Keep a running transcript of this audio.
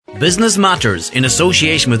Business Matters in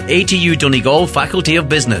association with ATU Donegal Faculty of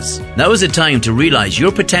Business. Now is the time to realise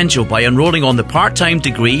your potential by enrolling on the part-time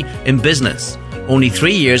degree in business. Only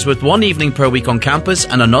 3 years with 1 evening per week on campus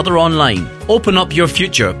and another online. Open up your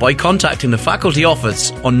future by contacting the faculty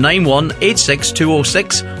office on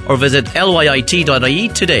 9186206 or visit lyit.ie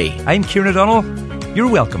today. I'm Kieran O'Donnell. You're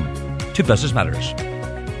welcome to Business Matters.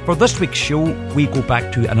 For this week's show, we go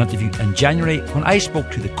back to an interview in January when I spoke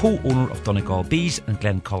to the co-owner of Donegal Bees and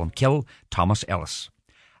Glencolmkill, Thomas Ellis.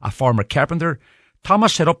 A former carpenter,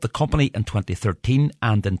 Thomas set up the company in 2013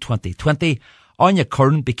 and in 2020, Anya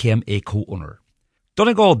Curran became a co-owner.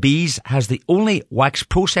 Donegal Bees has the only wax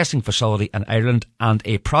processing facility in Ireland and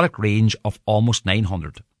a product range of almost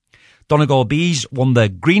 900. Donegal Bees won the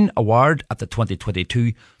Green Award at the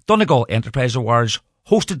 2022 Donegal Enterprise Awards,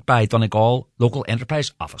 hosted by Donegal Local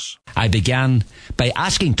Enterprise Office. I began by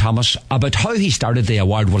asking Thomas about how he started the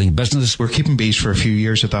award-winning business. We were keeping bees for a few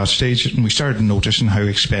years at that stage, and we started noticing how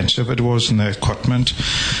expensive it was and the equipment.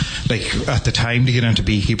 Like, at the time, to get into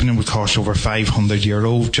beekeeping, it would cost over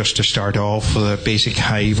 €500 just to start off with a basic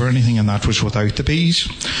hive or anything, and that was without the bees.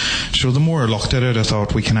 So the more I looked at it, I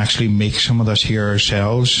thought we can actually make some of this here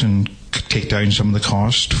ourselves and take down some of the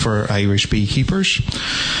cost for Irish beekeepers.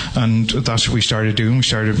 And that's what we started doing. We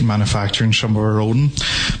started manufacturing some of our own.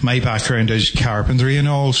 My background is carpentry and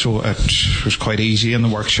all, so it was quite easy in the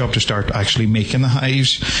workshop to start actually making the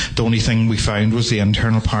hives. The only thing we found was the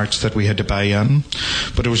internal parts that we had to buy in.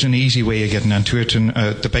 But it was an easy way of getting into it, and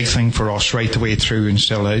the big thing for us right the way through, and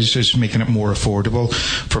still is making it more affordable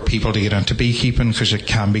for people to get into beekeeping, because it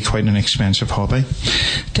can be quite an expensive hobby.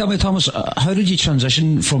 Tell me, Thomas, how did you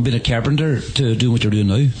transition from being a carpenter to doing what you're doing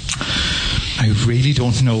now? I really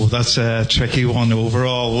don't know. That's a tricky one.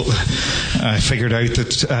 Overall, I figured out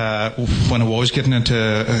that when I was getting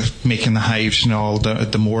into making the hives and all,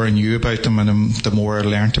 the more I knew about them and the more I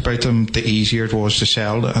learnt about them, the easier it was to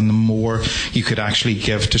sell and the more you could actually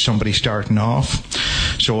give to somebody starting off.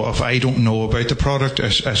 So if I don't know about the product,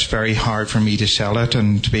 it's very hard for me to sell it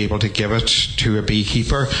and to be able to give it to a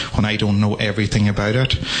beekeeper when I don't know everything about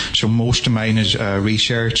it. So most of mine is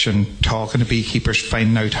research and talking to beekeepers,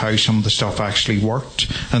 finding out how some of the stuff actually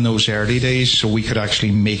worked in those early days, so we could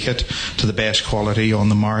actually make it to the best quality on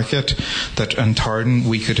the market, that in turn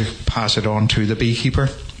we could pass it on to the beekeeper.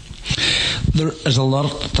 There is a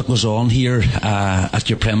lot that goes on here at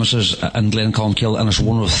your premises in Glencolmkill, and it's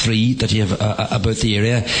one of three that you have about the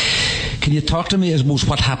area. Can you talk to me, I suppose,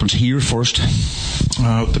 what happens here first?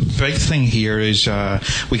 The big thing here is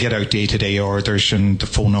we get out day-to-day orders, and the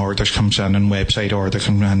phone orders comes in and website orders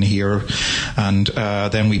come in here, and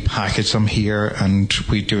then we package them here, and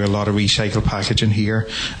we do a lot of recycle packaging here,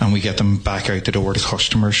 and we get them back out the door to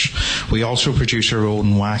customers. We also produce our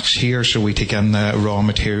own wax here, so we take in the raw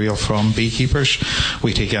material from beekeepers.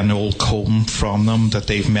 We take in old comb from them that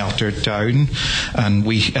they've melted down, and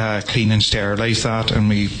we clean and sterilise that, and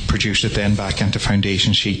we produce it then back into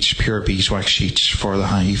foundation sheets, pure beeswax sheets for the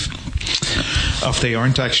hive. If they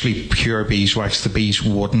aren't actually pure beeswax, the bees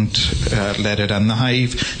wouldn't let it in the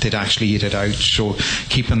hive. They'd actually eat it out. So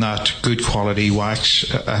keeping that good quality wax,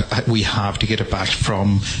 we have to get it back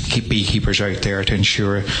from beekeepers out there to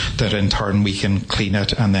ensure that in turn we can clean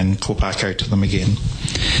it and then go back out to them again.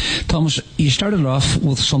 Thomas, you started off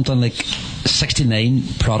with something like 69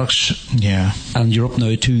 products. Yeah. And you're up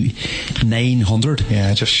now to 900.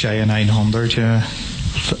 Yeah, just shy of 900, yeah.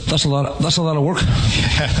 That's a lot of work.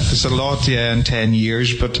 Yeah, it's a lot, in 10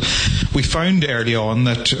 years. But we found early on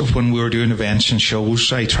that when we were doing events and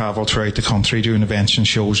shows, I travelled throughout the country doing events and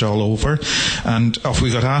shows all over. And if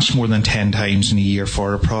we got asked more than 10 times in a year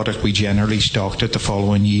for a product, we generally stocked it the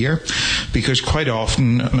following year. Because quite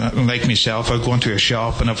often, like myself, I'd go into a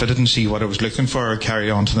shop, and if I didn't see what I was looking for, I'd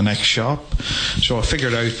carry on to the next shop. So I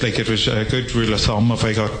figured out, it was a good rule of thumb. If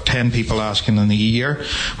I got 10 people asking in a year,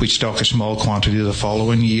 we'd stock a small quantity the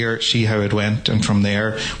following year, see how it went, and from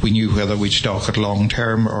there we knew whether we'd stock it long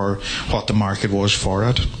term or what the market was for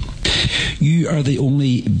it. You are the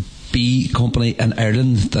only bee company in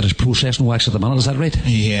Ireland that is processing wax at the minute, is that right?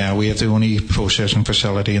 Yeah, we have the only processing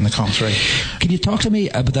facility in the country. Can you talk to me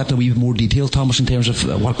about that in a wee bit more detail, Thomas, in terms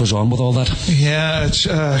of what goes on with all that? Yeah,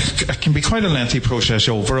 it can be quite a lengthy process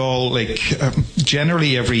overall.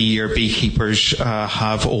 Generally every year beekeepers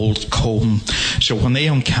have old comb, so when they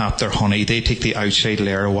uncap their honey, they take the outside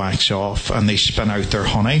layer of wax off and they spin out their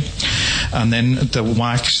honey, and then the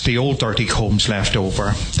wax, the old dirty comb's left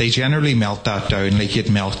over. They generally melt that down like you'd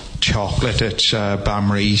melt chocolate, it's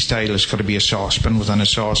bain-marie style. It's got to be a saucepan within a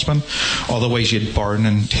saucepan. Otherwise you'd burn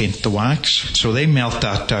and taint the wax. So they melt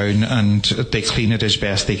that down and they clean it as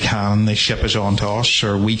best they can. They ship it on to us,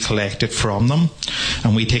 or we collect it from them,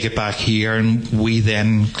 and we take it back here, and we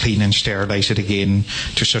then clean and sterilise it again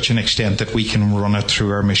to such an extent that we can run it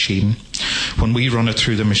through our machine. When we run it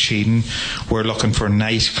through the machine, we're looking for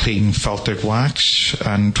nice, clean, filtered wax,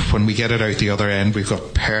 and when we get it out the other end, we've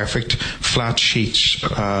got perfect flat sheets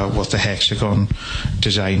with the hexagon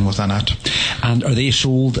design within it. And are they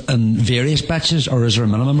sold in various batches, or is there a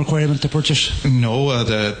minimum requirement to purchase? No,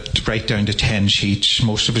 right down to 10 sheets.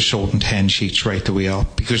 Most of us sold in 10 sheets right the way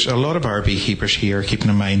up, because a lot of our beekeepers here, keeping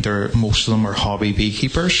in mind most of them are hobby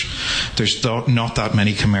beekeepers. There's not that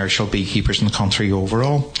many commercial beekeepers in the country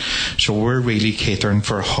overall, so we're really catering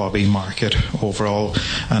for a hobby market overall,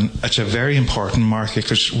 and it's a very important market,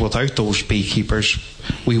 because without those beekeepers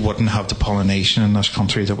we wouldn't have the pollination in this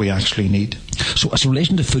country that we actually need. So it's in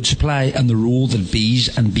relation to food supply and the role that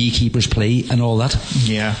bees and beekeepers play and all that?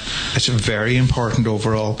 Yeah, it's very important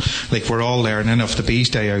overall. Like, we're all learning, if the bees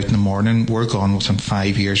die out in the morning, we're gone within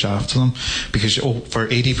 5 years after them, because over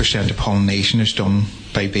 80% of pollination is done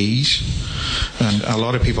by bees. And a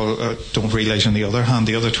lot of people don't realise, on the other hand,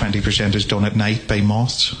 the other 20% is done at night by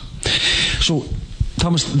moths. So,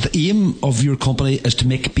 Thomas, the aim of your company is to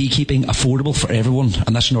make beekeeping affordable for everyone,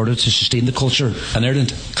 and that's in order to sustain the culture in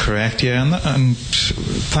Ireland. Correct, yeah, and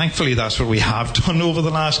thankfully that's what we have done over the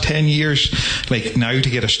last 10 years. Like, now to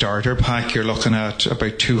get a starter pack, you're looking at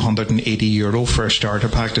about €280 for a starter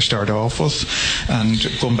pack to start off with, and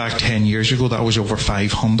going back 10 years ago, that was over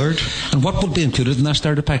 500. And what would be included in that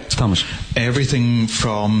starter pack, Thomas? Everything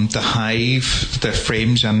from the hive, the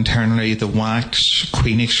frames internally, the wax,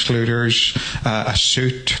 queen excluders, a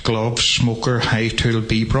suit, gloves, smoker, hive tool,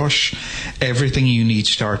 bee brush, everything you need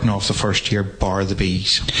starting off the first year, bar the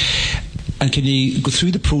bees. And can you go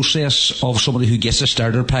through the process of somebody who gets a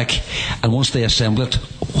starter pack, and once they assemble it,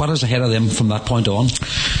 what is ahead of them from that point on?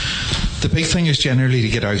 The big thing is generally to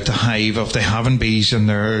get out the hive. If they haven't bees and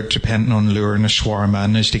they're depending on luring a swarm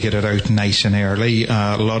in, is to get it out nice and early.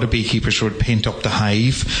 A lot of beekeepers would paint up the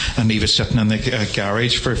hive and leave it sitting in the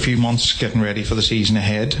garage for a few months, getting ready for the season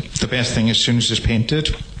ahead. The best thing, as soon as it's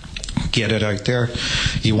painted, get it out there.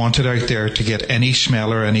 You want it out there to get any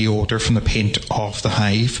smell or any odour from the paint off the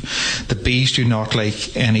hive. The bees do not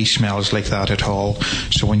like any smells like that at all.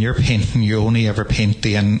 So when you're painting, you only ever paint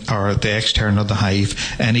the external of the hive.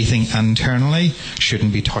 Anything internally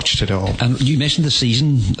shouldn't be touched at all. And you mentioned the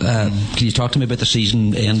season. Can you talk to me about the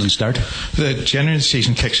season end and start? The general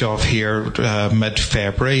season kicks off here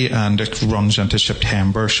mid-February and it runs into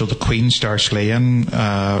September. So the queen starts laying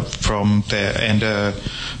from the end of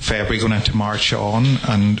February going into March on,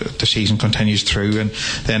 and the season continues through, and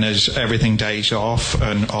then as everything dies off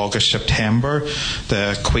in August, September,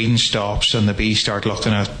 the queen stops and the bees start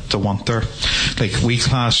looking at the winter. Like, we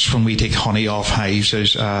class, when we take honey off hives,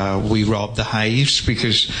 as we rob the hives,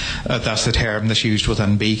 because that's the term that's used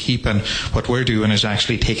within beekeeping. What we're doing is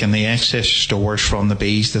actually taking the excess stores from the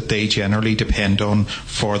bees that they generally depend on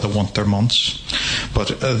for the winter months, but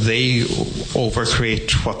they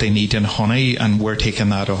overcreate what they need in honey, and we're taking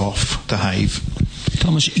that off the hive.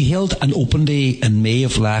 Thomas, you held an open day in May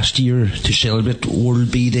of last year to celebrate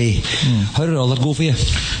World Bee Day. How did all that go for you?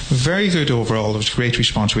 Very good overall. It was a great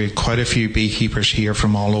response. We had quite a few beekeepers here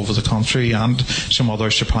from all over the country and some other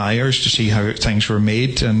suppliers to see how things were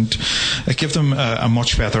made, and it gave them a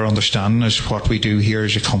much better understanding as what we do here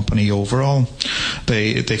as a company overall.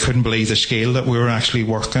 They couldn't believe the scale that we were actually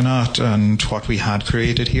working at and what we had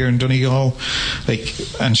created here in Donegal.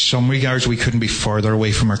 Like, in some regards, we couldn't be further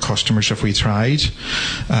away from our customers if we tried.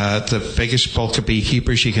 The biggest bulk of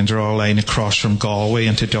beekeepers, you can draw a line across from Galway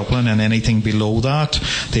into Dublin, and anything below that,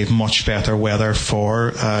 they have much better weather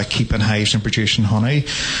for keeping hives and producing honey.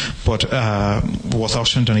 But with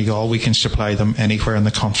us in Donegal, we can supply them anywhere in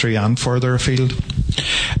the country and further afield.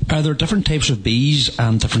 Are there different types of bees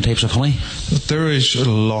and different types of honey? There is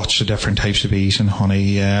lots of different types of bees and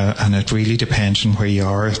honey, and it really depends on where you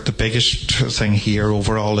are. The biggest thing here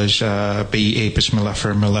overall is bee Apis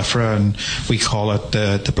mellifera, and we call it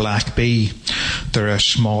the black bee. They're a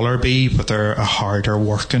smaller bee, but they're a harder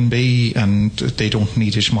working bee, and they don't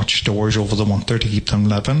need as much stores over the winter to keep them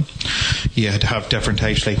living. You have different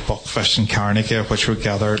types like buckfast and carnica, which would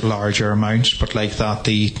gather larger amounts, but like that,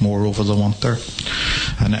 they eat more over the winter.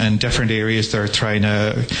 And in different areas, they're trying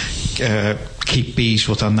to keep bees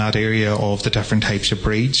within that area of the different types of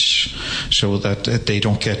breeds, so that they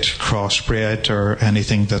don't get crossbred or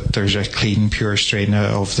anything, that there's a clean, pure strain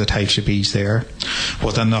of the types of bees there.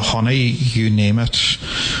 Within the honey, you name it.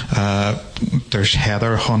 there's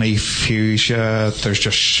heather honey, fuchsia, there's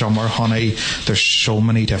just summer honey. There's so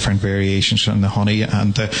many different variations in the honey,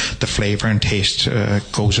 and the flavour and taste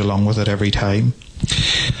goes along with it every time.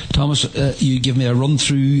 Thomas, you gave me a run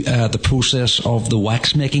through the process of the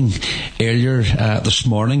wax making earlier this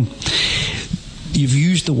morning. You've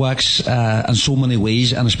used the wax in so many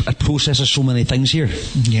ways, and it processes so many things here.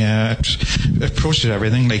 Yeah, it processes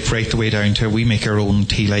everything, like right the way down to, we make our own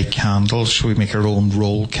tea light candles, we make our own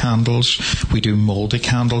roll candles, we do moulded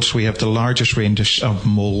candles. We have the largest range of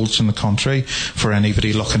moulds in the country for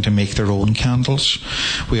anybody looking to make their own candles.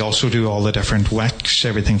 We also do all the different wicks,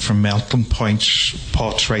 everything from melting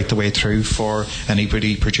pots right the way through for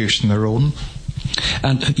anybody producing their own.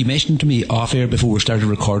 And you mentioned to me off air before we started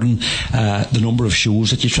recording the number of shows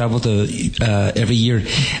that you travel to every year.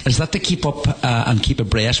 Is that to keep up and keep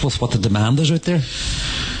abreast with what the demand is out there?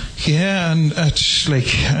 Yeah, and it's like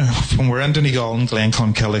when we're in Donegal and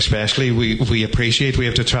Glenconkill especially, we appreciate we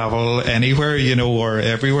have to travel anywhere, or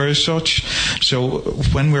everywhere as such. So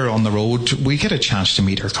when we're on the road, we get a chance to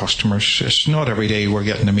meet our customers. It's not every day we're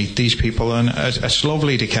getting to meet these people, and it's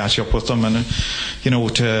lovely to catch up with them and,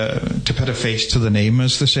 to put a face to the name,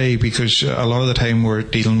 as they say, because a lot of the time we're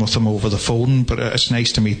dealing with them over the phone, but it's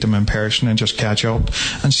nice to meet them in person and just catch up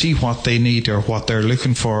and see what they need or what they're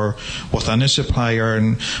looking for within a supplier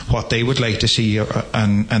and what they would like to see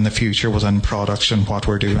in the future within products and what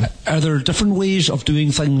we're doing. Are there different ways of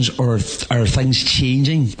doing things, or are things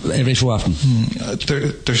changing every so often?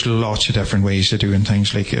 There's lots of different ways of doing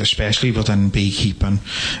things, like especially within beekeeping.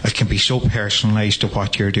 It can be so personalised to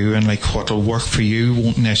what you're doing, like what'll work for you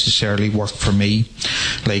won't necessarily work for me.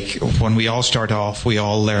 Like when we all start off, we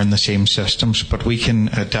all learn the same systems, but we can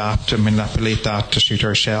adapt and manipulate that to suit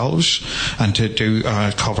ourselves and to do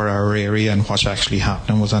cover our area and what's actually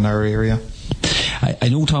happening within our area. I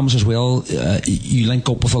know, Thomas, as well, you link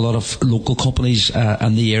up with a lot of local companies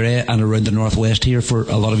in the area and around the northwest here for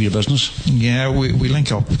a lot of your business. Yeah, we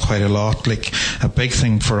link up quite a lot. Like, a big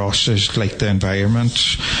thing for us is like the environment.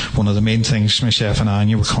 One of the main things myself and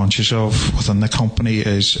Anya were conscious of within the company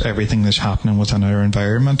is everything that's happening within our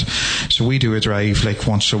environment. So we do a drive like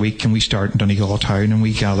once a week, and we start in Donegal town, and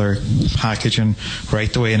we gather packaging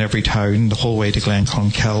right the way in every town, the whole way to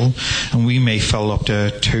Glenconkill, and we may fill up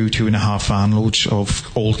to 2.5 van loads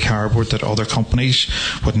of old cardboard that other companies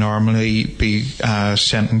would normally be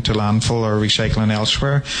sent into landfill or recycling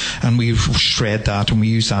elsewhere, and we shred that and we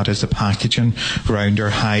use that as the packaging around our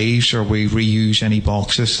hives, or we reuse any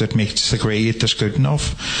boxes that makes the grade that's good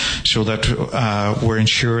enough, so that we're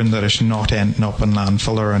ensuring that it's not ending up in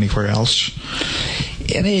landfill or anywhere else.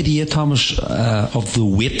 Any idea, Thomas, of the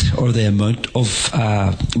weight or the amount of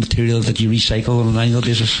material that you recycle on an annual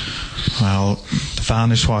basis? Well, the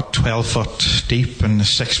van is 12 foot deep and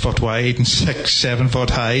 6 foot wide and 7 foot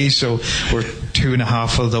high, so we're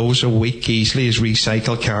 2.5 of those a week easily is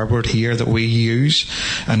recycled cardboard here that we use,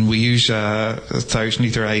 and we use 1,000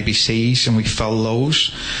 litre IBCs, and we fill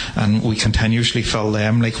those, and we continuously fill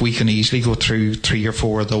them. Like, we can easily go through 3 or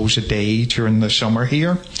 4 of those a day during the summer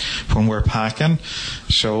here when we're packing.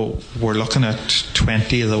 So we're looking at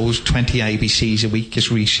 20 of those, 20 IBCs a week is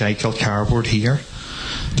recycled cardboard here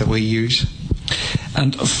that we use.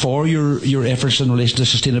 And for your efforts in relation to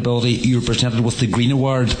sustainability, you were presented with the Green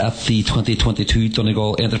Award at the 2022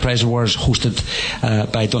 Donegal Enterprise Awards, hosted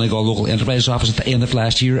by Donegal Local Enterprise Office at the end of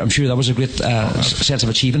last year. I'm sure that was a great sense of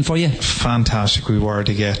achievement for you. Fantastic reward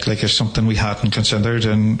to get. Like, it's something we hadn't considered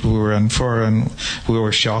and we were in for, and we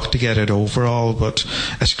were shocked to get it overall, but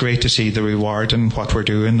it's great to see the reward and what we're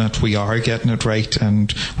doing, that we are getting it right,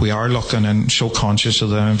 and we are looking and so conscious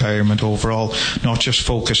of the environment overall, not just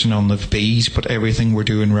focusing on the bees, but everything we're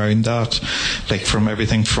doing around that, like from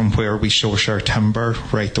everything from where we source our timber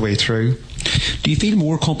right the way through. Do you feel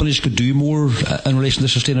more companies could do more in relation to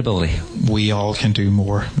sustainability? We all can do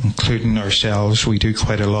more, including ourselves. We do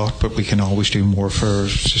quite a lot, but we can always do more for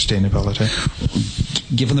sustainability.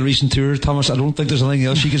 Given the recent tour, Thomas, I don't think there's anything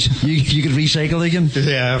else you could recycle again.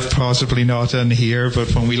 Yeah, possibly not in here,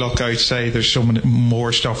 but when we look outside, there's so many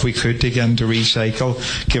more stuff we could dig in to recycle,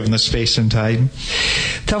 given the space and time.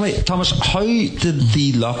 Tell me, Thomas, how did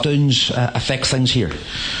the lockdowns affect things here?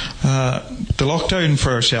 The lockdown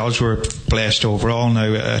for ourselves, we're blessed overall.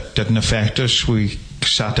 Now, it didn't affect us. We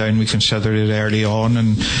sat down, we considered it early on,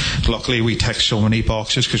 and luckily we ticked so many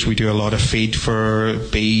boxes because we do a lot of feed for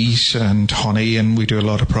bees and honey, and we do a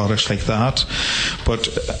lot of products like that. But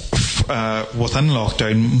within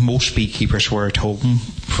lockdown, most beekeepers were at home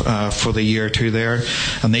for the year or two there,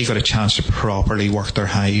 and they got a chance to properly work their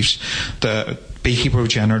hives. beekeepers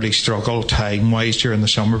generally struggle time-wise during the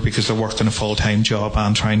summer because they're working a full-time job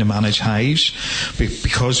and trying to manage hives.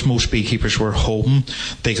 Because most beekeepers were home,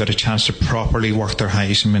 they got a chance to properly work their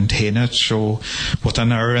hives and maintain it. So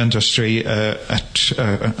within our industry,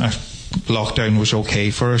 lockdown was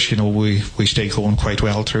okay for us. We stayed going quite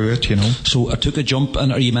well through it. So it took a jump,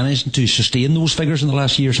 and are you managing to sustain those figures in the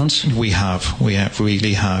last year since? We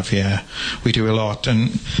really have, yeah. We do a lot,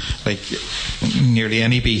 and nearly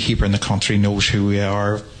any beekeeper in the country knows who we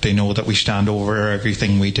are. They know that we stand over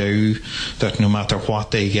everything we do, that no matter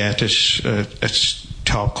what they get, it's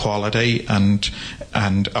top quality, and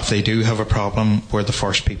if they do have a problem, we're the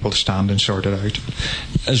first people to stand and sort it out.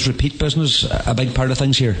 Is repeat business a big part of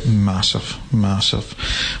things here? Massive.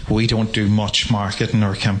 We don't do much marketing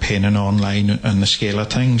or campaigning online on the scale of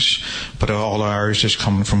things, but all ours is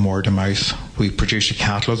coming from word of mouth. We produce a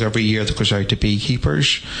catalogue every year that goes out to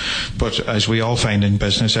beekeepers, but as we all find in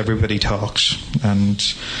business, everybody talks, and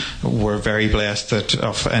we're very blessed that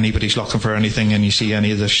if anybody's looking for anything and you see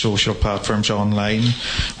any of the social platforms online,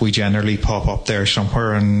 we generally pop up there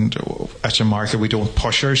somewhere, and it's a market we don't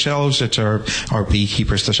push ourselves. It's our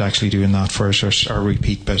beekeepers that's actually doing that for us, our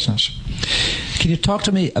repeat business. Can you talk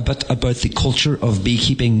to me a bit about the culture of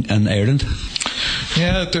beekeeping in Ireland?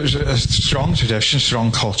 Yeah, there's a strong tradition,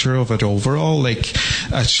 strong culture of it overall.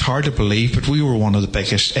 It's hard to believe, but we were one of the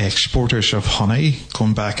biggest exporters of honey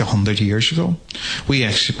going back 100 years ago. We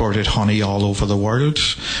exported honey all over the world.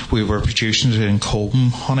 We were producing it in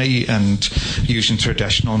comb honey and using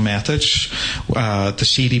traditional methods. The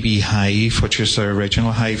CDB hive, which is the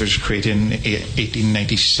original hive, was created in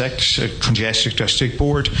 1896, a Congested District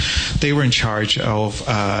Board. They were in charge of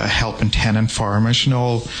helping tenant farmers and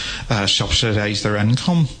all subsidise their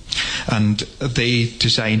income, and they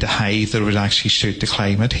designed a hive that would actually suit the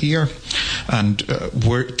climate here. And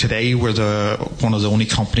we're one of the only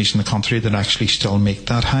companies in the country that actually still make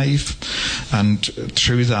that hive, and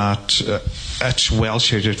through that it's well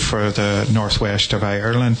suited for the northwest of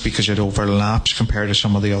Ireland because it overlaps compared to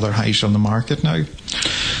some of the other hives on the market now.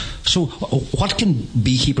 So what can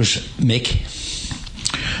beekeepers make?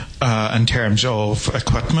 In terms of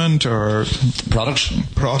equipment or products,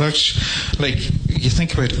 you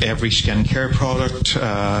think about every skincare product,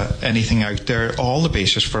 anything out there, all the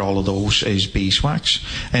basis for all of those is beeswax.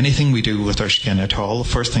 Anything we do with our skin at all, the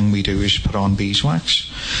first thing we do is put on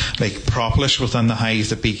beeswax. Propolis within the hive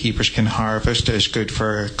that beekeepers can harvest is good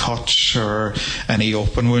for cuts or any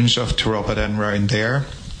open wounds, to rub it in round there.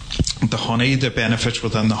 The honey, the benefits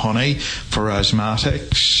within the honey for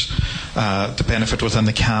asthmatics, the benefit within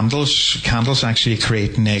the candles. Candles actually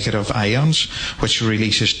create negative ions, which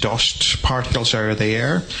releases dust particles out of the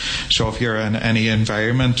air. So if you're in any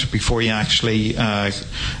environment, before you actually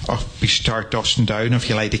start dusting down, if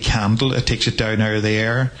you light a candle, it takes it down out of the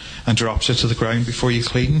air and drops it to the ground before you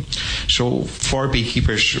clean. So for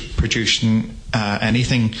beekeepers, producing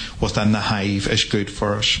anything within the hive is good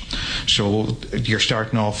for us. So you're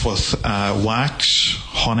starting off with wax,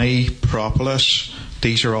 honey, propolis.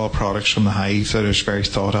 These are all products from the hive that is very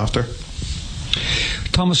sought after.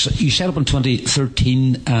 Thomas, you set up in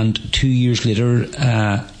 2013, and 2 years later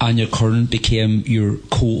Anya Curran became your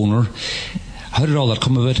co-owner. How did all that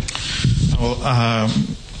come about?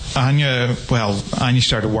 Well, Anya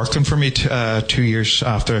started working for me 2 years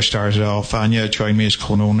after I started off. Anya joined me as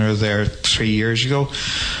co-owner there 3 years ago.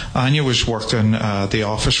 Anya was working the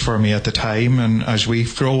office for me at the time, and as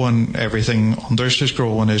we've grown, everything under us is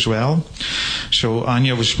growing as well. So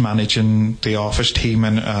Anya was managing the office team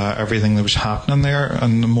and everything that was happening there,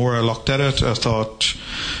 and the more I looked at it, I thought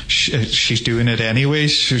she's doing it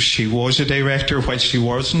anyways. She was a director, while she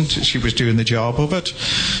wasn't. She was doing the job of it.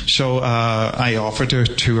 So I offered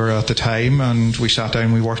it to her at the time, and we sat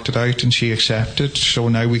down, we worked it out, and she accepted. So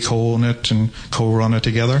now we co-own it and co-run it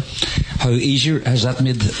together. How easier has that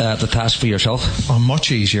made the task for yourself? Well,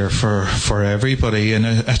 much easier for everybody, and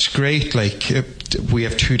it's great. We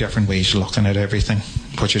have two different ways of looking at everything,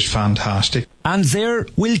 which is fantastic. And there,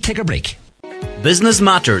 we'll take a break. Business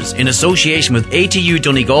Matters in association with ATU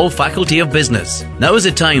Donegal Faculty of Business. Now is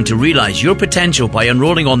the time to realise your potential by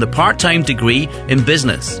enrolling on the part-time degree in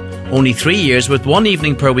business. Only 3 years with 1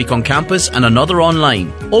 evening per week on campus and another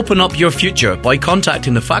online. Open up your future by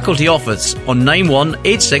contacting the faculty office on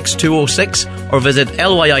 9186206 or visit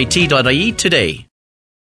lyit.ie today.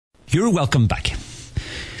 You're welcome back.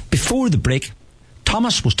 Before the break,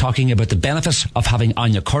 Thomas was talking about the benefits of having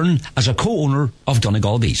Anya Curran as a co-owner of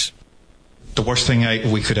Donegal Bees. the worst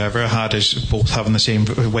thing we could ever have had is both having the same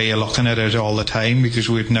way of looking at it all the time, because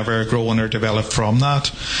we've never grown or developed from that.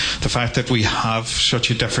 The fact that we have such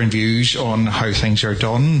a different views on how things are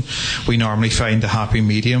done, we normally find the happy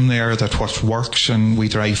medium there, that what works, and we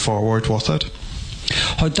drive forward with it.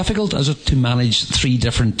 How difficult is it to manage 3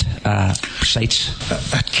 different sites?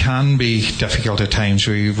 It can be difficult at times.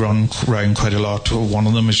 We run around quite a lot. One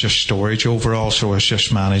of them is just storage overall, so it's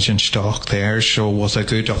just managing stock there. So with a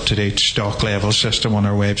good up-to-date stock level system on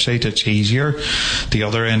our website, it's easier. The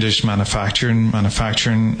other end is manufacturing.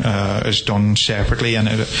 Manufacturing is done separately, and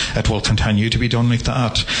it will continue to be done like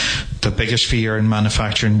that. The biggest fear in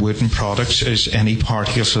manufacturing wooden products is any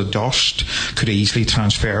particles of dust could easily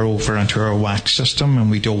transfer over into our wax system, and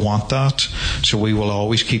we don't want that. So we will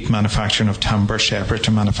always keep manufacturing of timber separate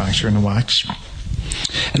to manufacturing of wax.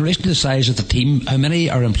 In relation to the size of the team, how many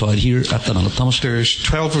are employed here at the minute, Thomas? There's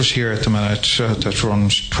 12 of us here at the minute that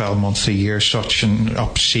runs 12 months a year, such, and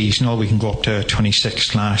up seasonal we can go up to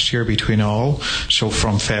 26 last year between all. So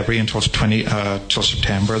from February until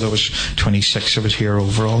September there was 26 of us here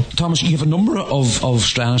overall. Thomas, you have a number of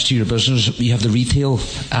strands to your business. You have the retail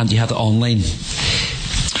and you have the online.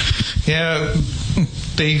 Yeah,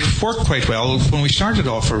 they work quite well. When we started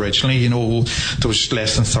off originally, there was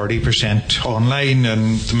less than 30% online,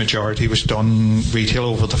 and the majority was done retail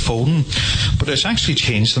over the phone. But it's actually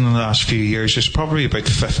changed in the last few years. It's probably about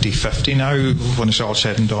 50-50 now. When it's all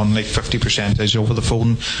said and done, like 50% is over the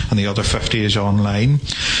phone and the other 50 is online.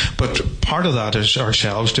 But part of that is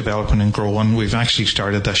ourselves developing and growing. We've actually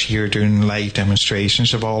started this year doing live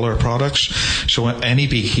demonstrations of all our products. So any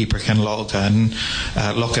beekeeper can log in,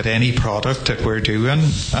 look at any product that we're doing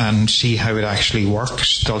and see how it actually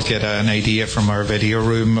works. They'll get an idea from our video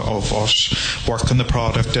room of us working the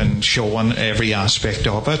product and showing every aspect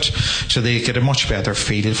of it, so they get a much better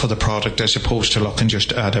feel for the product as opposed to looking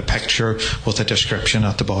just at a picture with a description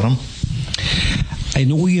at the bottom. I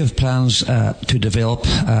know you have plans to develop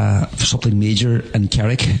something major in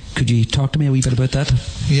Carrick. Could you talk to me a wee bit about that?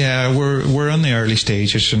 Yeah, we're in the early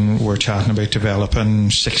stages, and we're chatting about developing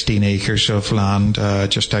 16 acres of land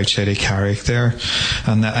just outside of Carrick there.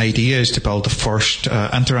 And the idea is to build the first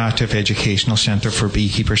interactive educational centre for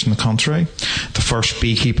beekeepers in the country, the first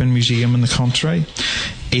beekeeping museum in the country,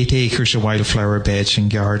 8 acres of wildflower beds and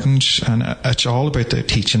gardens, and it's all about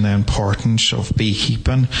teaching the importance of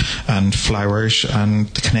beekeeping and flowers and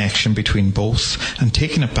the connection between both, and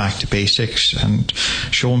taking it back to basics and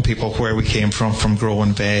showing people where we came from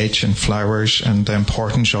growing veg and flowers, and the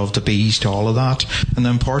importance of the bees to all of that, and the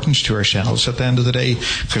importance to ourselves at the end of the day,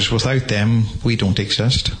 because without them we don't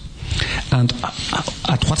exist. And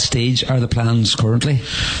at what stage are the plans currently?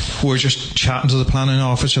 We're just chatting to the planning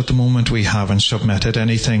office at the moment. We haven't submitted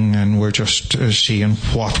anything, and we're just seeing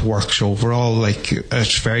what works overall. Like,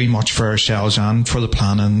 it's very much for ourselves and for the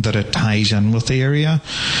planning that it ties in with the area,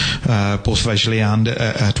 both visually, and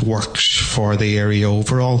it works for the area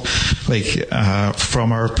overall. Like,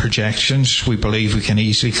 from our projections, we believe we can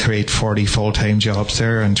easily create 40 full-time jobs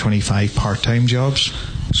there and 25 part-time jobs.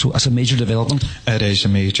 So it's a major development? It is a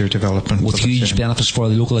major development. With huge benefits for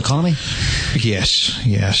the local economy?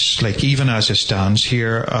 Yes. Like, even as it stands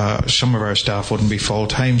here, some of our staff wouldn't be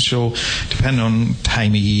full-time, so depending on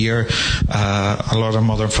time of year, a lot of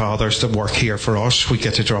mother and fathers that work here for us, we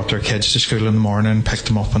get to drop their kids to school in the morning, pick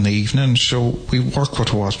them up in the evening, so we work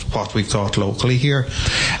with what we've got locally here.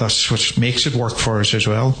 That's what makes it work for us as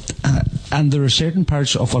well. And there are certain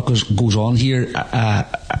parts of what goes on here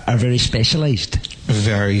are very specialised.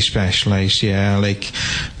 Very specialised, yeah. Like,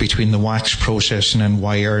 between the wax processing and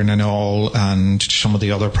wiring and all, and some of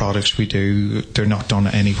the other products we do, they're not done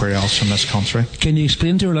anywhere else in this country. Can you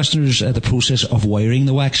explain to our listeners the process of wiring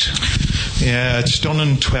the wax? Yeah, it's done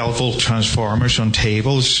in 12-volt transformers on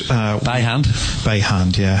tables. By hand? By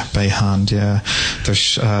hand, yeah.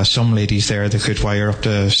 There's some ladies there that could wire up to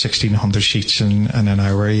 1,600 sheets in an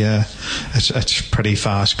hour, yeah. It's pretty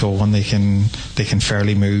fast going. They can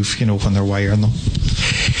fairly move, when they're wiring them.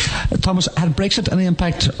 Thomas, had Brexit any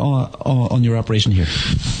impact on your operation here?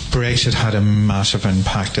 Brexit had a massive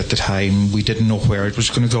impact at the time. We didn't know where it was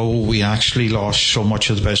going to go. We actually lost so much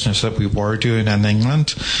of the business that we were doing in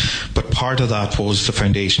England, but part of that was the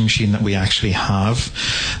foundation machine that we actually have.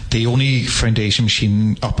 The only foundation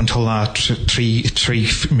machine up until that, three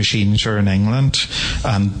machines are in England,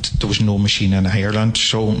 and there was no machine in Ireland.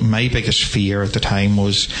 So my biggest fear at the time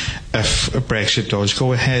was, if Brexit does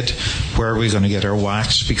go ahead, where are we going to get our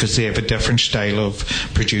wax? Because they have a different style of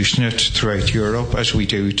producing it throughout Europe as we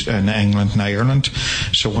do in England and Ireland.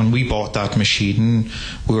 So when we bought that machine,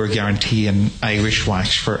 we were guaranteeing Irish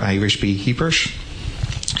wax for Irish beekeepers.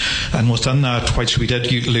 And within that, whilst we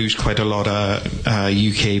did lose quite a lot of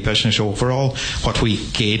UK business overall, what we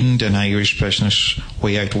gained in Irish business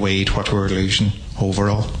way outweighed what we were losing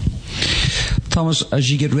overall. Thomas, as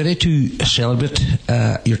you get ready to celebrate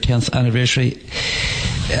your 10th anniversary,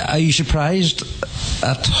 are you surprised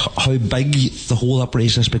at how big the whole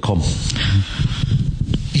operation has become?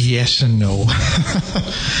 Yes and no.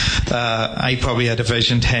 I probably had a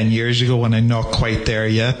vision 10 years ago and I'm not quite there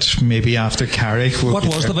yet, maybe after Carrick. What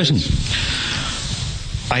was the vision?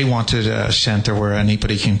 I wanted a centre where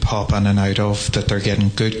anybody can pop in and out of, that they're getting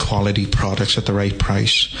good quality products at the right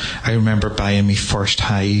price. I remember buying my first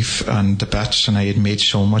hive and the bits, and I had made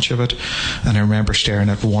so much of it, and I remember staring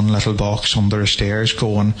at one little box under the stairs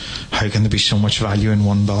going, how can there be so much value in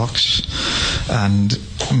one box? And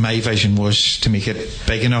my vision was to make it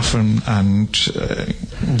big enough and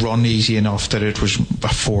run easy enough that it was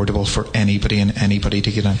affordable for anybody and anybody to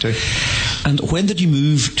get into. And when did you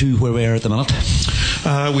move to where we are at the minute?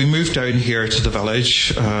 We moved down here to the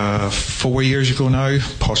village 4 years ago now,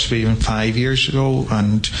 possibly even 5 years ago,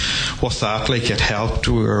 and with that, it helped.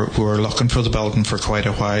 We were looking for the building for quite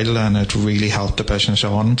a while, and it really helped the business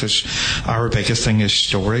on, because our biggest thing is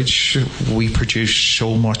storage. We produce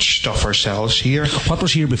so much stuff ourselves here. What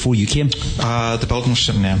was here before you came? The building was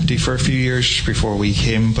sitting empty for a few years before we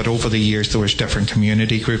came, but over the years there was different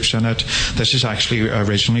community groups in it. This is actually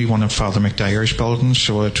originally one of Father McDyer's buildings,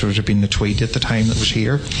 so it would have been the Tweed at the time that was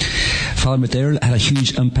here. Father McDyer had a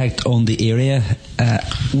huge impact on the area.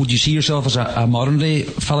 Would you see yourself as a modern day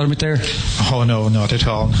Father McDyer? Oh no, not at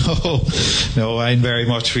all. No, I'm very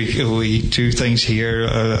much, we do things here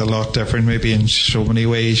a lot different, maybe in so many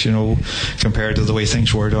ways, compared to the way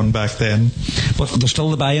things were done back then. But there's still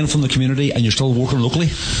the buy-in from the community, and you're still working locally?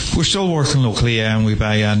 We're still working locally, and we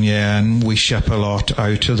buy in, and we ship a lot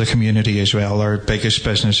out to the community as well. Our biggest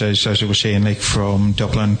business is, as I was saying, from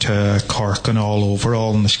Dublin to Cork and all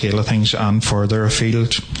overall in the scale of things, and further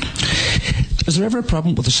afield. Is there ever a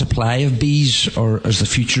problem with the supply of bees, or is the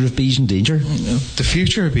future of bees in danger? The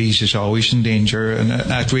future of bees is always in danger, and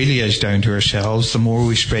it really is down to ourselves. The more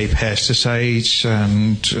we spray pesticides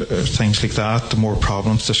and things like that, the more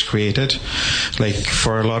problems that's created.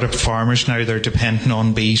 For a lot of farmers now, they're dependent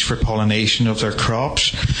on bees for pollination of their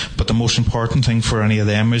crops, but the most important thing for any of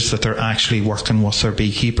them is that they're actually working with their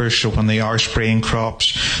beekeepers. So when they are spraying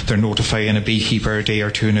crops, they're notifying a beekeeper a day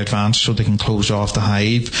or two in advance so they can close off the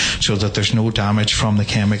hive, so that there's no damage from the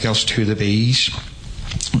chemicals to the bees.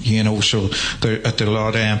 So there's a lot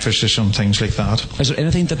of emphasis on things like that. Is there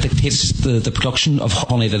anything that dictates the production of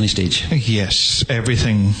honey at any stage? Yes,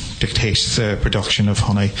 everything dictates the production of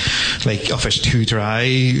honey. If it's too dry,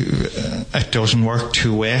 it doesn't work.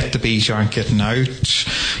 Too wet, the bees aren't getting out.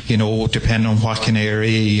 Depending on what kind of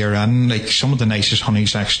area you're in. Some of the nicest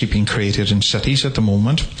honey's actually being created in cities at the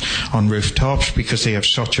moment, on rooftops, because they have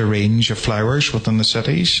such a range of flowers within the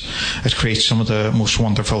cities. It creates some of the most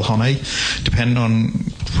wonderful honey. Depending on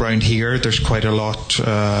around here, there's quite a lot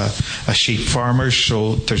of sheep farmers,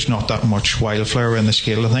 so there's not that much wildflower in the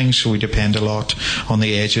scale of things, so we depend a lot on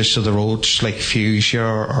the edges of the roads, like fuchsia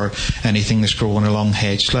or anything that's growing along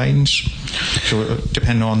hedge lines. So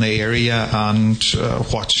depending on the area and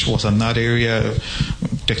what's within that area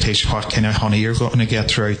dictates what kind of honey you're going to get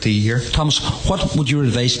throughout the year. Thomas, what would your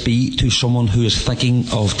advice be to someone who is thinking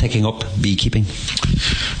of taking up beekeeping?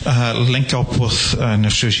 Link up with an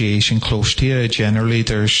association close to you. Generally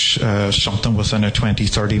there's something within a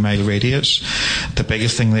 20-30 mile radius. The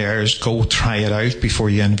biggest thing there is go try it out before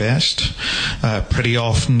you invest. Pretty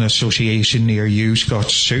often the association near you's got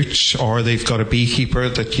suits, or they've got a beekeeper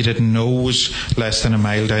that you didn't know was less than a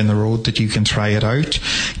mile down the road that you can try it out.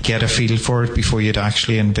 Get a feel for it before you'd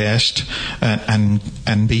actually invest in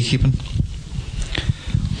beekeeping.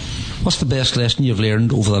 What's the best lesson you've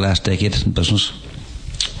learned over the last decade in business?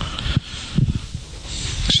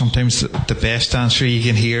 Sometimes the best answer you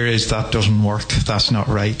can hear is that doesn't work, that's not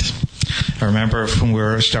right. I remember when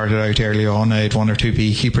we started out early on, I had one or two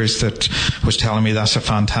beekeepers that was telling me that's a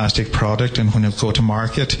fantastic product, and when it go to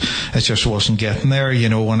market, it just wasn't getting there,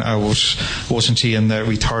 and I wasn't seeing the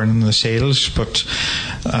return in the sales. But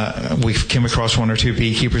we came across one or two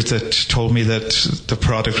beekeepers that told me that the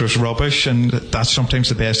product was rubbish, and that's sometimes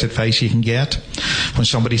the best advice you can get. When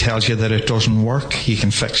somebody tells you that it doesn't work, you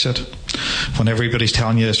can fix it. When everybody's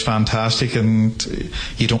telling you it's fantastic and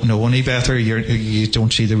you don't know any better, you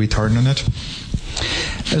don't see the return in it.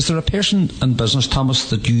 Is there a person in business, Thomas,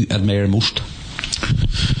 that you admire most?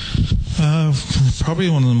 Probably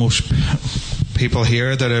one of the most people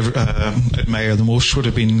here that I admire the most would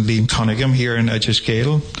have been Liam Cunningham here in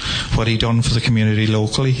Edgesgale. What he done for the community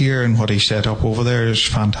locally here and what he set up over there is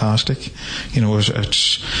fantastic. You know,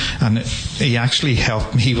 and he actually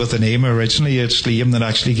helped me with the name originally. It's Liam that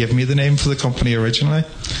actually gave me the name for the company originally.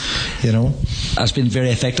 You know, that's been very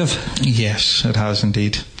effective. Yes, it has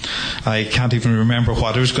indeed. I can't even remember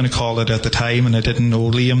what I was going to call it at the time, and I didn't know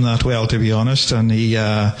Liam that well, to be honest. And he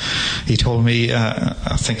told me,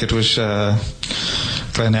 I think it was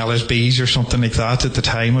Ellis Bees or something like that at the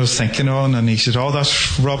time I was thinking on, and he said, "Oh,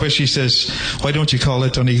 that's rubbish." He says, "Why don't you call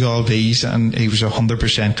it Donegal Bees?" And he was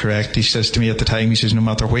 100% correct. He says to me at the time, he says, "No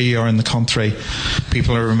matter where you are in the country,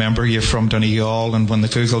 people will remember you from Donegal, and when the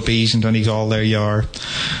Google Bees in Donegal, there you are."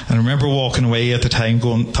 And I remember walking away at the time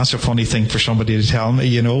going, "That's a funny thing for somebody to tell me,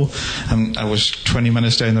 you know." And I was 20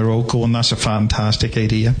 minutes down the road going, "That's a fantastic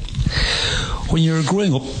idea." When you were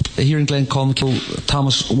growing up here in Glencolmkill,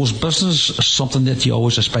 Thomas, was business something that you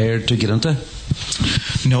always aspired to get into?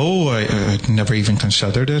 No, I'd never even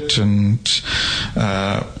considered it, and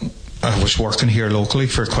I was working here locally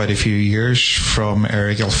for quite a few years, from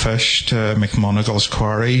Errigal Fish to McMonagall's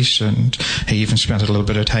Quarries, and I even spent a little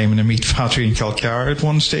bit of time in a meat factory in Kilcar at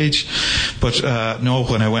one stage. But no,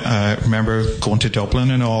 when I remember going to Dublin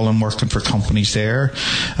and all and working for companies there,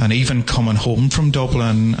 and even coming home from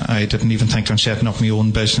Dublin, I didn't even think on setting up my own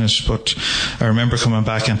business. But I remember coming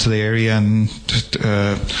back into the area, and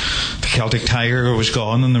the Celtic Tiger was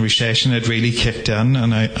gone and the recession had really kicked in,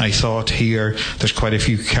 and I thought, here there's quite a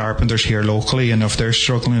few carpenters here locally, and if they're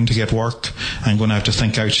struggling to get work, I'm going to have to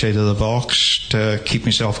think outside of the box to keep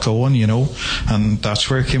myself going, you know. And that's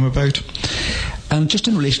where it came about. And just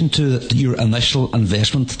in relation to your initial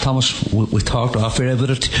investment, Thomas, we talked off air about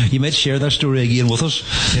it. You might share that story again with us.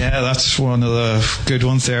 Yeah, that's one of the good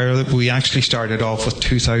ones there. We actually started off with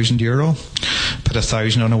 €2,000, put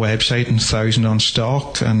 1,000 on a website and 1,000 on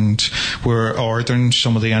stock, and we're ordering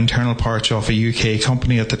some of the internal parts off a UK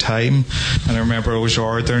company at the time. And I remember I was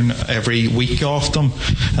ordering every week off them,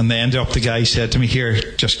 and then the guy said to me, "Here,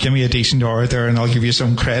 just give me a decent order and I'll give you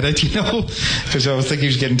some credit," you know, because I think he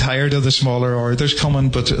was getting tired of the smaller orders coming.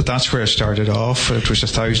 But that's where it started off. It was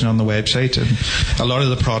 1,000 on the website, and a lot of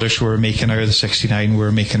the products we were making out of the 69 we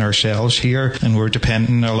were making ourselves here, and we're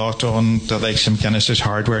depending a lot on the likes of McGuinness's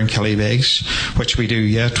Hardware in Killybegs, which we do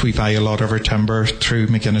yet. We buy a lot of our timber through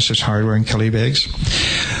McGuinness's Hardware in Killybegs.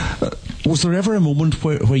 Was there ever a moment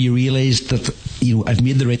where you realised that, you know, I've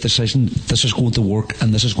made the right decision, this is going to work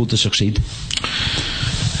and this is going to succeed?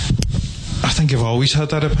 I think I've always had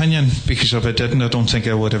that opinion, because if I didn't, I don't think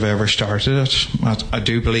I would have ever started it. I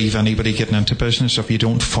do believe anybody getting into business, if you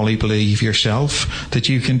don't fully believe yourself that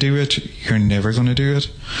you can do it, you're never going to do it.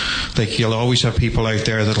 Like, you'll always have people out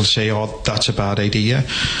there that'll say, "Oh, that's a bad idea."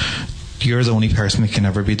 You're the only person that can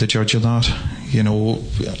ever be the judge of that. You know,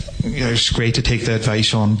 it's great to take the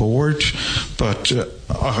advice on board, but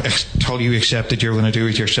until you accept that you're going to do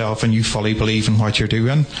it yourself and you fully believe in what you're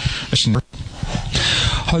doing, it's never.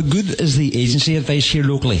 How good is the agency advice here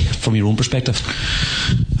locally, from your own perspective?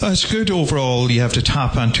 It's good overall. You have to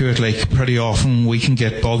tap into it. Like, pretty often we can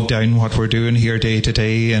get bogged down what we're doing here day to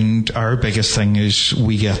day, and our biggest thing is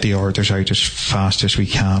we get the orders out as fast as we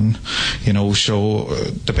can, you know. So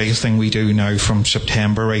the biggest thing we do now from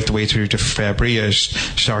September right the way through to February is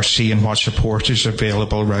start seeing what support is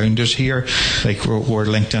available around us here. Like, we're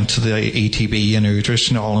linked into the ATB and UDRIS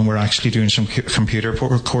and all, and we're actually doing some computer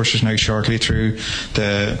courses now shortly through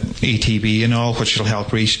the ATB and all, which will help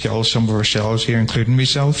reskill some of ourselves here, including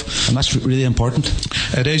myself. And that's really important.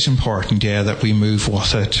 It is important, yeah, that we move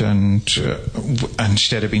with it, and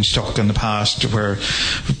instead of being stuck in the past, where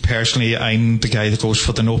personally I'm the guy that goes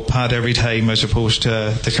for the notepad every time as opposed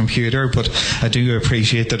to the computer. But I do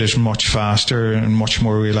appreciate that it's much faster and much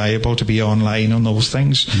more reliable to be online on those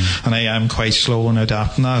things. And I am quite slow in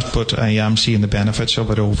adapting that, but I am seeing the benefits of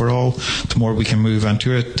it overall. The more we can move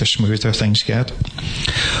into it, the smoother things get.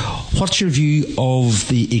 What's your view of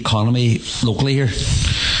the economy locally here?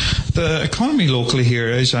 The economy locally here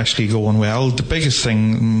is actually going well. The biggest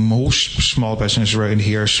thing most small businesses around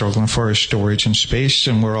here are struggling for is storage and space,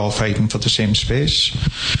 and we're all fighting for the same space.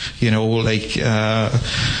 You know, like,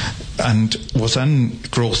 and within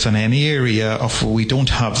growth in any area, if we don't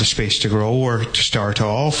have the space to grow or to start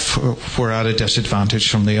off, we're at a disadvantage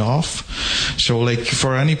from the off. So, like,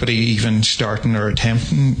 for anybody even starting or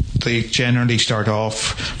attempting, they generally start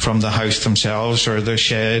off from the house themselves or the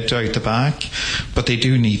shed out the back, but they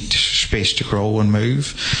do need space to grow and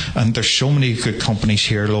move. And there's so many good companies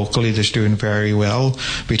here locally that's doing very well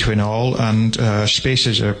between all, and space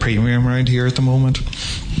is a premium around here at the moment.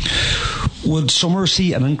 Would summer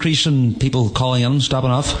see an increase in people calling in, stopping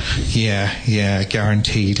off? Yeah,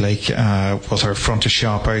 guaranteed. Like with our front of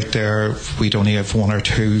shop out there, we'd only have one or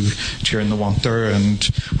two during the winter, and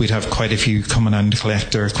we'd have quite a few coming in to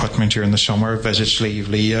collect their equipment during the summer. Visits leave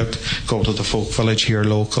Leah, go to the folk village here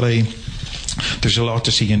locally. There's a lot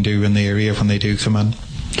to see and do in the area when they do come in.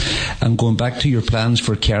 And going back to your plans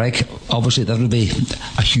for Carrick, obviously that would be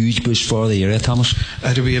a huge boost for the area, Thomas.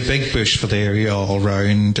 It'll be a big boost for the area all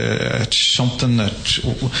round. It's something that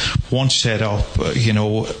once set up,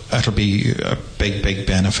 it'll be a big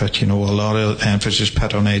benefit. A lot of emphasis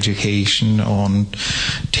put on education, on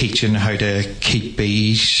teaching how to keep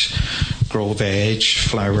bees, grow veg,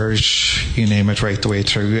 flowers, you name it, right the way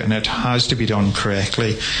through, and it has to be done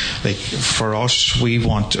correctly. Like for us, we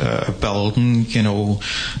want a building,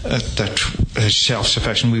 that is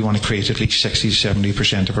self-sufficient. We want to create at least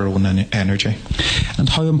 60-70% of our own energy. And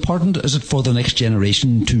how important is it for the next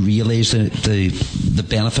generation to realise the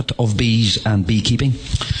benefit of bees and beekeeping?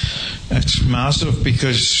 It's massive,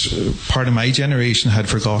 because part of my generation had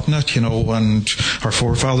forgotten it, and our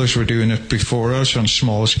forefathers were doing it before us on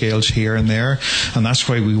small scales here and there, and that's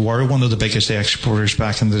why we were one of the biggest exporters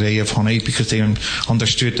back in the day of honey, because they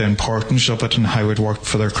understood the importance of it and how it worked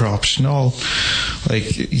for their crops and all.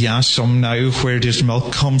 Some now, where does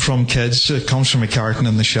milk come from, kids? It comes from a carton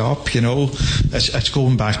in the shop, It's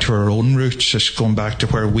going back to our own roots. It's going back to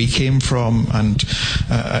where we came from, and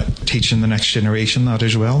teaching the next generation that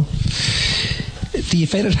as well. Do you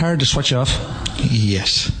find it hard to switch off?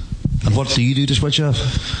 Yes. And what do you do to switch off?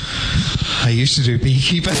 I used to do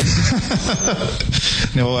beekeeping.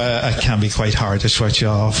 No, it can be quite hard to switch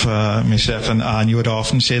off myself, and you would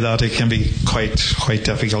often say that it can be quite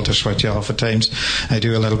difficult to switch off at times. I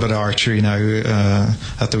do a little bit of archery now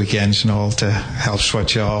at the weekends and all to help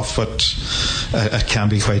switch off, but it can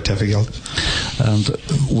be quite difficult. And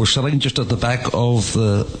we're sitting just at the back of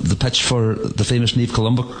the pitch for the famous Neve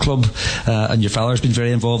Columba Club, and your father's been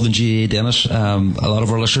very involved in GAA Dennis. A lot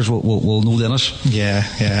of our listeners will know Dennis. Yeah.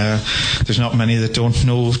 There's not many that don't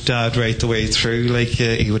know Dad right the way through.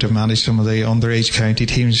 He would have managed some of the underage county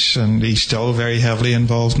teams, and he's still very heavily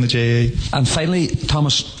involved in the GAA. And finally,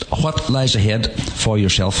 Thomas, what lies ahead for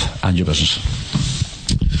yourself and your business?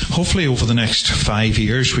 Hopefully over the next 5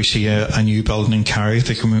 years we see a new building in Carrick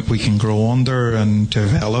that we can grow under and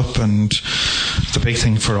develop, and the big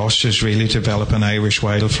thing for us is really develop an Irish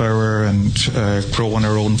wildflower and growing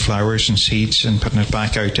our own flowers and seeds and putting it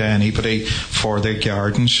back out to anybody for their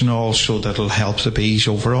gardens and all, so that it'll help the bees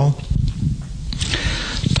overall.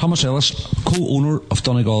 Thomas Ellis, co-owner of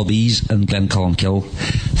Donegal Bees in Glencullenkill,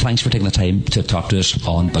 thanks for taking the time to talk to us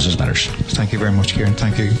on Business Matters. Thank you very much, Kieran.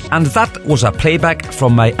 Thank you. And that was a playback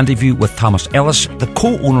from my interview with Thomas Ellis, the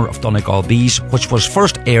co-owner of Donegal Bees, which was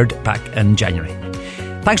first aired back in January.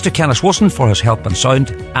 Thanks to Kenneth Wilson for his help and sound,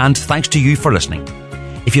 and thanks to you for listening.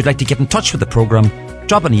 If you'd like to get in touch with the programme,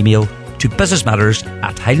 drop an email to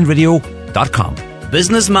businessmatters@highlandradio.com.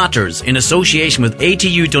 Business Matters in association with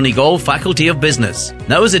ATU Donegal Faculty of Business.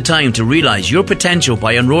 Now is the time to realise your potential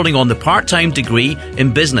by enrolling on the part-time degree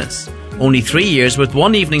in business. Only 3 years with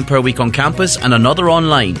 1 evening per week on campus and another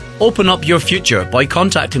online. Open up your future by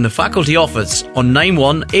contacting the faculty office on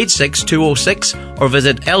 91 86206 or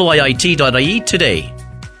visit lyit.ie today.